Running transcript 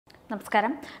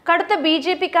നമസ്കാരം. കടുത്ത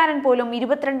ബി.ജെ.പിക്കാരൻ പോലും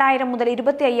 22,000 മുതൽ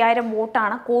 25,000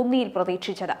 വോട്ടാണ് കോന്നിയിൽ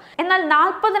പ്രതീക്ഷിച്ചത്. എന്നാൽ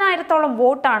 40,000-ഓളം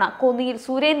വോട്ടാണ് കോന്നിയിൽ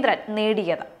സുരേന്ദ്രൻ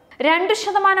നേടിയത്.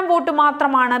 2% വോട്ട്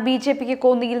മാത്രമാണ് ബി.ജെ.പിക്ക്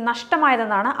കോന്നിയിൽ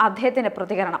നഷ്ടമായതെന്നാണ് അദ്ദേഹത്തിന്റെ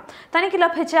പ്രതികരണം. തനിക്ക്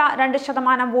ലഭിച്ച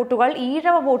 2% വോട്ടുകൾ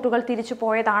ഈഴവ വോട്ടുകൾ തിരിച്ചു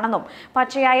പോയതാണെന്നും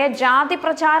പച്ചയായ ജാതി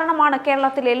പ്രചാരണമാണ്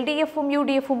കേരളത്തിൽ LDFും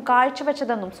UDFും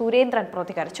കാഴ്ചവെച്ചതെന്നും സുരേന്ദ്രൻ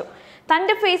പ്രതികരിച്ചു.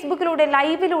 തന്റെ ഫേസ്ബുക്കിലൂടെ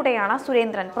ലൈവിലൂടെയാണ്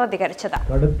സുരേന്ദ്രൻ പ്രതികരിച്ചത്.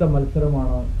 കടുത്ത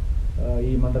മത്സരമാണ് ഈ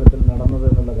മണ്ഡലത്തിൽ നടന്നത്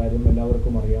എന്നുള്ള കാര്യം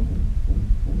എല്ലാവർക്കും അറിയാം.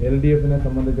 LDFിനെ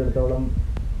സംബന്ധിച്ചിടത്തോളം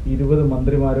 20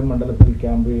 മന്ത്രിമാരും മണ്ഡലത്തിൽ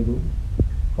ക്യാമ്പ് ചെയ്തു.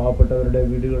 പാവപ്പെട്ടവരുടെ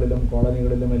വീടുകളിലും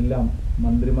കോളനികളിലും എല്ലാം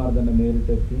മന്ത്രിമാർ തന്നെ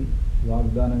നേരിട്ടെത്തി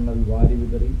വാഗ്ദാനങ്ങൾ വാരി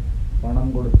വിതറി, പണം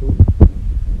കൊടുത്തു.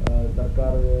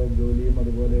 സർക്കാർ ജോലിയും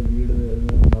അതുപോലെ വീട്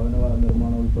ഭവന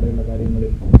നിർമ്മാണം ഉൾപ്പെടെയുള്ള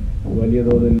കാര്യങ്ങളിൽ വലിയ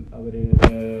തോതിൽ അവർ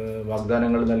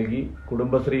വാഗ്ദാനങ്ങൾ നൽകി.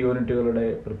 കുടുംബശ്രീ യൂണിറ്റുകളുടെ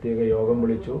പ്രത്യേക യോഗം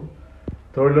വിളിച്ചു.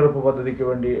 തൊഴിലുറപ്പ് പദ്ധതിക്ക്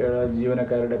വേണ്ടി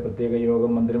ജീവനക്കാരുടെ പ്രത്യേക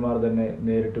യോഗം മന്ത്രിമാർ തന്നെ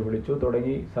നേരിട്ട് വിളിച്ചു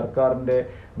തുടങ്ങി സർക്കാരിൻ്റെ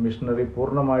മിഷനറി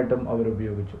പൂർണ്ണമായിട്ടും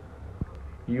അവരുപയോഗിച്ചു.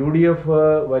 UDF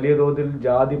വലിയ തോതിൽ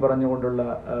ജാതി പറഞ്ഞുകൊണ്ടുള്ള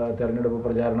തെരഞ്ഞെടുപ്പ്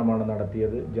പ്രചാരണമാണ്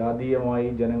നടത്തിയത്. ജാതീയമായി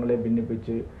ജനങ്ങളെ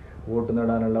ഭിന്നിപ്പിച്ച് വോട്ട്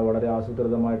നേടാനുള്ള വളരെ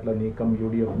ആസൂത്രിതമായിട്ടുള്ള നീക്കം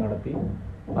UDF നടത്തി.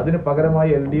 അതിന്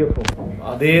പകരമായി LDFും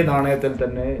അതേ നാണയത്തിൽ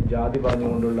തന്നെ ജാതി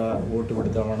പറഞ്ഞുകൊണ്ടുള്ള വോട്ട്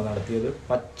പിടുത്തമാണ് നടത്തിയത്.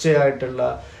 പച്ചയായിട്ടുള്ള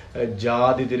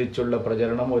ജാതി തിരിച്ചുള്ള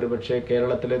പ്രചരണം ഒരുപക്ഷെ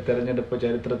കേരളത്തിലെ തെരഞ്ഞെടുപ്പ്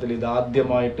ചരിത്രത്തിൽ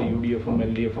ഇതാദ്യമായിട്ട് UDFും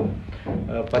LDFും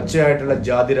പച്ചയായിട്ടുള്ള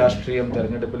ജാതി രാഷ്ട്രീയം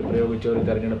തെരഞ്ഞെടുപ്പിൽ പ്രയോഗിച്ച ഒരു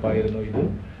തെരഞ്ഞെടുപ്പായിരുന്നു ഇത്.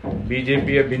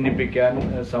 BJPയെ ഭിന്നിപ്പിക്കാൻ,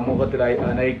 സമൂഹത്തിൽ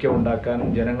അനൈക്യം ഉണ്ടാക്കാൻ,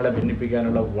 ജനങ്ങളെ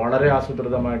ഭിന്നിപ്പിക്കാനുള്ള വളരെ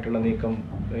ആസൂത്രിതമായിട്ടുള്ള നീക്കം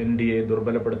NDA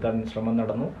ദുർബലപ്പെടുത്താൻ ശ്രമം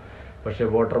നടന്നു. പക്ഷേ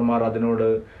വോട്ടർമാർ അതിനോട്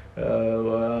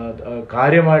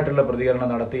കാര്യമായിട്ടുള്ള പ്രതികരണം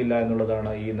നടത്തിയില്ല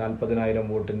എന്നുള്ളതാണ് ഈ 40,000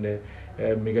 വോട്ടിൻ്റെ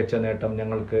മികച്ച നേട്ടം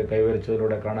ഞങ്ങൾക്ക്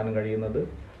കൈവരിച്ചതിലൂടെ കാണാൻ കഴിയുന്നത്.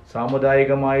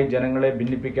 സാമുദായികമായി ജനങ്ങളെ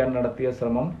ഭിന്നിപ്പിക്കാൻ നടത്തിയ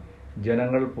ശ്രമം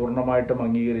ജനങ്ങൾ പൂർണ്ണമായിട്ടും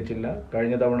അംഗീകരിച്ചില്ല.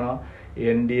 കഴിഞ്ഞ തവണ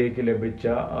NDAക്ക് ലഭിച്ച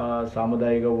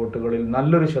സാമുദായിക വോട്ടുകളിൽ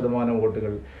നല്ലൊരു ശതമാനം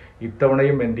വോട്ടുകൾ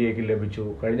ഇത്തവണയും NDAക്ക് ലഭിച്ചു.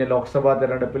 കഴിഞ്ഞ ലോക്സഭാ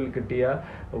തെരഞ്ഞെടുപ്പിൽ കിട്ടിയ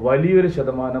വലിയൊരു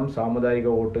ശതമാനം സാമുദായിക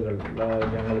വോട്ടുകൾ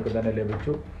ഞങ്ങൾക്ക് തന്നെ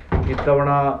ലഭിച്ചു. ഇത്തവണ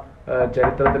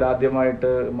ചരിത്രത്തിൽ ആദ്യമായിട്ട്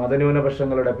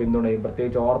മതന്യൂനപക്ഷങ്ങളുടെ പിന്തുണയും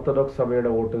പ്രത്യേകിച്ച് ഓർത്തഡോക്സ്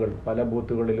സഭയുടെ വോട്ടുകൾ പല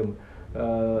ബൂത്തുകളിലും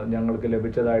ഞങ്ങൾക്ക്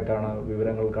ലഭിച്ചതായിട്ടാണ്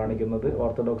വിവരങ്ങൾ കാണിക്കുന്നത്.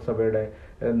 ഓർത്തഡോക്സ് സഭയുടെ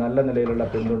നല്ല നിലയിലുള്ള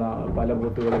പിന്തുണ പല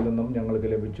ബൂത്തുകളിൽ നിന്നും ഞങ്ങൾക്ക്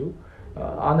ലഭിച്ചു.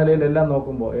 ആ നിലയിലെല്ലാം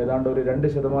നോക്കുമ്പോൾ ഏതാണ്ട് ഒരു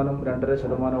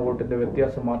 2%-2.5% വോട്ടിൻ്റെ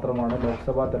വ്യത്യാസം മാത്രമാണ്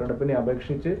ലോക്സഭാ തെരഞ്ഞെടുപ്പിനെ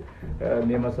അപേക്ഷിച്ച്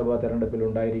നിയമസഭാ തെരഞ്ഞെടുപ്പിൽ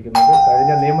ഉണ്ടായിരിക്കുന്നത്.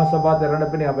 കഴിഞ്ഞ നിയമസഭാ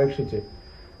തെരഞ്ഞെടുപ്പിനെ അപേക്ഷിച്ച്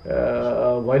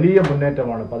വലിയ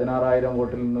മുന്നേറ്റമാണ്. 16,000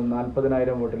 വോട്ടിൽ നിന്ന്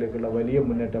 40,000 വോട്ടിലേക്കുള്ള വലിയ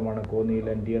മുന്നേറ്റമാണ് കോന്നിയിൽ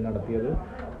NDA നടത്തിയത്.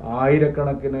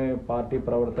 ആയിരക്കണക്കിന് പാർട്ടി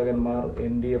പ്രവർത്തകന്മാർ,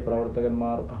 NDA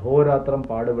പ്രവർത്തകന്മാർ അഹോരാത്രം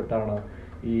പാടുപെട്ടാണ്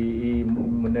ഈ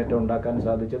മുന്നേറ്റം ഉണ്ടാക്കാൻ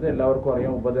സാധിച്ചത്. എല്ലാവർക്കും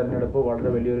അറിയാം, ഉപതെരഞ്ഞെടുപ്പ്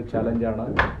വളരെ വലിയൊരു ചലഞ്ചാണ്.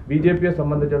 BJPയെ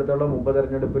സംബന്ധിച്ചിടത്തോളം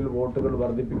ഉപതെരഞ്ഞെടുപ്പിൽ വോട്ടുകൾ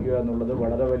വർദ്ധിപ്പിക്കുക എന്നുള്ളത്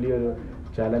വളരെ വലിയൊരു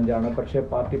ചലഞ്ചാണ്. പക്ഷേ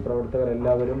പാർട്ടി പ്രവർത്തകർ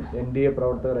എല്ലാവരും, NDA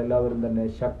പ്രവർത്തകർ എല്ലാവരും തന്നെ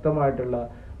ശക്തമായിട്ടുള്ള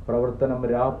പ്രവർത്തനം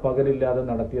രാപ്പകലില്ലാതെ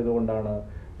നടത്തിയതുകൊണ്ടാണ്,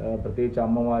 പ്രത്യേകിച്ച്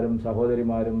അമ്മമാരും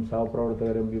സഹോദരിമാരും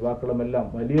സഹപ്രവർത്തകരും യുവാക്കളുമെല്ലാം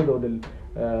വലിയ തോതിൽ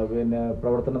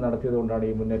പ്രവർത്തനം നടത്തിയതുകൊണ്ടാണ്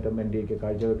ഈ മുന്നേറ്റം NDAക്ക്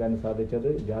കാഴ്ചവെക്കാൻ സാധിച്ചത്.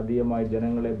 ജാതീയമായി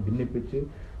ജനങ്ങളെ ഭിന്നിപ്പിച്ച്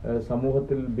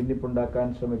സമൂഹത്തിൽ ഭിന്നിപ്പുണ്ടാക്കാൻ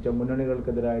ശ്രമിച്ച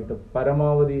മുന്നണികൾക്കെതിരായിട്ട്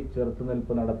പരമാവധി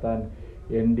ചെറുത്തുനിൽപ്പ് നടത്താൻ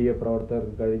NDA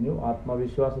പ്രവർത്തകർക്ക് കഴിഞ്ഞു.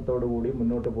 ആത്മവിശ്വാസത്തോടുകൂടി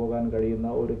മുന്നോട്ട് പോകാൻ കഴിയുന്ന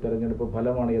ഒരു തെരഞ്ഞെടുപ്പ്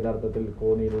ഫലമാണ് യഥാർത്ഥത്തിൽ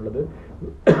കോന്നിയിലുള്ളത്.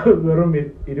 വെറും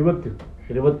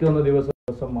 21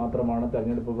 ദിവസം മാത്രമാണ്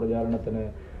തെരഞ്ഞെടുപ്പ് പ്രചാരണത്തിന്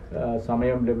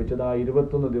സമയം ലഭിച്ചത്. ആ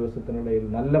 21 ദിവസത്തിനിടയിൽ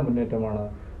നല്ല മുന്നേറ്റമാണ്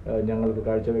ഞങ്ങൾക്ക്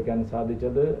കാഴ്ചവെക്കാൻ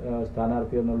സാധിച്ചത്.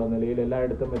 സ്ഥാനാർത്ഥി എന്നുള്ള നിലയിൽ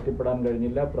എല്ലായിടത്തും എത്തിപ്പെടാൻ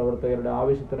കഴിഞ്ഞില്ല. പ്രവർത്തകരുടെ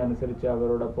ആവശ്യത്തിനനുസരിച്ച്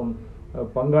അവരോടൊപ്പം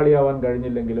പങ്കാളിയാവാൻ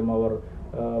കഴിഞ്ഞില്ലെങ്കിലും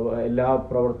എല്ലാ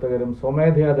പ്രവർത്തകരും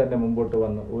സ്വമേധയാ തന്നെ മുമ്പോട്ട്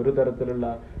വന്നു. ഒരു തരത്തിലുള്ള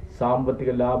സാമ്പത്തിക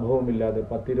ലാഭവുമില്ലാതെ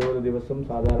 10-20 ദിവസം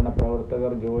സാധാരണ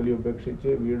പ്രവർത്തകർ ജോലി ഉപേക്ഷിച്ച്,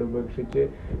 വീട് ഉപേക്ഷിച്ച്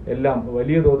എല്ലാം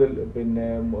വലിയ തോതിൽ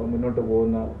മുന്നോട്ട്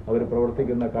പോകുന്ന, അവർ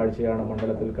പ്രവർത്തിക്കുന്ന കാഴ്ചയാണ്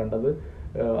മണ്ഡലത്തിൽ കണ്ടത്.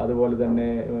 അതുപോലെ തന്നെ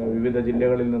വിവിധ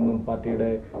ജില്ലകളിൽ നിന്നും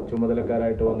പാർട്ടിയുടെ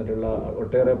ചുമതലക്കാരായിട്ട് വന്നിട്ടുള്ള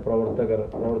ഒട്ടേറെ പ്രവർത്തകർ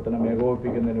പ്രവർത്തനം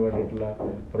ഏകോപിപ്പിക്കുന്നതിന് വേണ്ടിയിട്ടുള്ള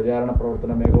പ്രചാരണ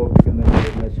പ്രവർത്തനം ഏകോപിപ്പിക്കുന്നതിന്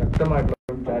വേണ്ടിയിട്ടുള്ള ശക്തമായിട്ടുള്ള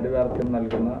ചാരിതാർത്ഥ്യം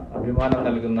നൽകുന്ന, അഭിമാനം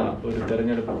നൽകുന്ന ഒരു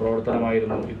തെരഞ്ഞെടുപ്പ്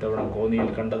പ്രവർത്തനമായിരുന്നു ഇത്തവണ കോന്നിയിൽ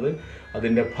കണ്ടത്.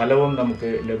 അതിൻ്റെ ഫലവും നമുക്ക്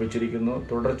ലഭിച്ചിരിക്കുന്നു.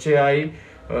 തുടർച്ചയായി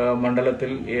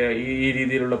മണ്ഡലത്തിൽ ഈ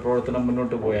രീതിയിലുള്ള പ്രവർത്തനം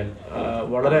മുന്നോട്ട് പോയാൽ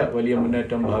വളരെ വലിയ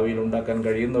മുന്നേറ്റം ഭാവിയിൽ ഉണ്ടാക്കാൻ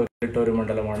കഴിയുന്ന ഒരു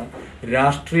മണ്ഡലമാണ്.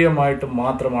 രാഷ്ട്രീയമായിട്ട്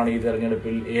മാത്രമാണ് ഈ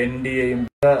തെരഞ്ഞെടുപ്പിൽ NDAയും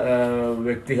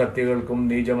വ്യക്തിഹത്യകൾക്കും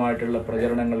നീചമായിട്ടുള്ള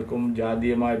പ്രചരണങ്ങൾക്കും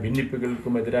ജാതീയമായ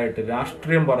ഭിന്നിപ്പിക്കൽക്കും എതിരായിട്ട്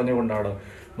രാഷ്ട്രീയം പറഞ്ഞുകൊണ്ടാണ്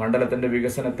മണ്ഡലത്തിന്റെ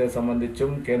വികസനത്തെ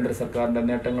സംബന്ധിച്ചും കേന്ദ്ര സർക്കാരിന്റെ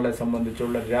നേട്ടങ്ങളെ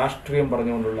സംബന്ധിച്ചുള്ള രാഷ്ട്രീയം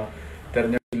പറഞ്ഞുകൊണ്ടുള്ള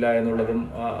തെരഞ്ഞെടുപ്പില്ല എന്നുള്ളതും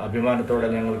അഭിമാനത്തോടെ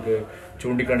ഞങ്ങൾക്ക്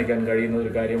ചൂണ്ടിക്കാണിക്കാൻ കഴിയുന്ന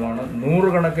ഒരു കാര്യമാണ്.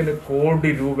 100 കണക്കിന്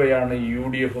കോടി രൂപയാണ്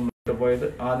UDF പോയത്.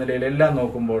 ആ നിലയിലെല്ലാം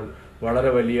നോക്കുമ്പോൾ വളരെ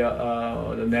വലിയ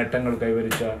നേട്ടങ്ങൾ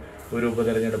കൈവരിച്ച ഒരു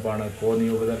ഉപതെരഞ്ഞെടുപ്പാണ് കോന്നി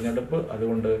ഉപതെരഞ്ഞെടുപ്പ്.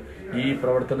 അതുകൊണ്ട് ഈ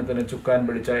പ്രവർത്തനത്തിന് ചുക്കാൻ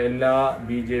പിടിച്ച എല്ലാ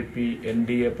BJP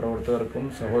NDA പ്രവർത്തകർക്കും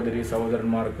സഹോദരി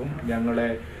സഹോദരന്മാർക്കും ഞങ്ങളെ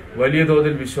വലിയ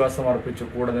തോതിൽ വിശ്വാസം അർപ്പിച്ചു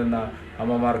കൂടെ നിന്ന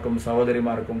അമ്മമാർക്കും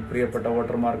സഹോദരിമാർക്കും പ്രിയപ്പെട്ട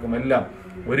വോട്ടർമാർക്കും എല്ലാം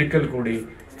ഒരിക്കൽ കൂടി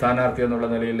സ്ഥാനാർത്ഥി എന്നുള്ള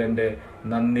നിലയിൽ എൻ്റെ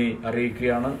നന്ദി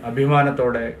അറിയിക്കുകയാണ്.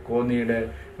 അഭിമാനത്തോടെ കോന്നിയുടെ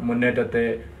മുന്നേറ്റത്തെ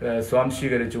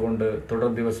സ്വാംശീകരിച്ചുകൊണ്ട് തുടർ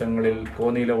ദിവസങ്ങളിൽ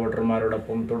കോന്നിയിലെ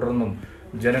വോട്ടർമാരോടൊപ്പം തുടർന്നും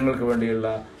ജനങ്ങൾക്ക് വേണ്ടിയുള്ള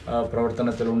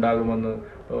പ്രവർത്തനത്തിൽ ഉണ്ടാകുമെന്ന്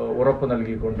ഉറപ്പ്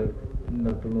നൽകിക്കൊണ്ട്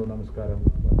നിർത്തുന്നു. നമസ്കാരം.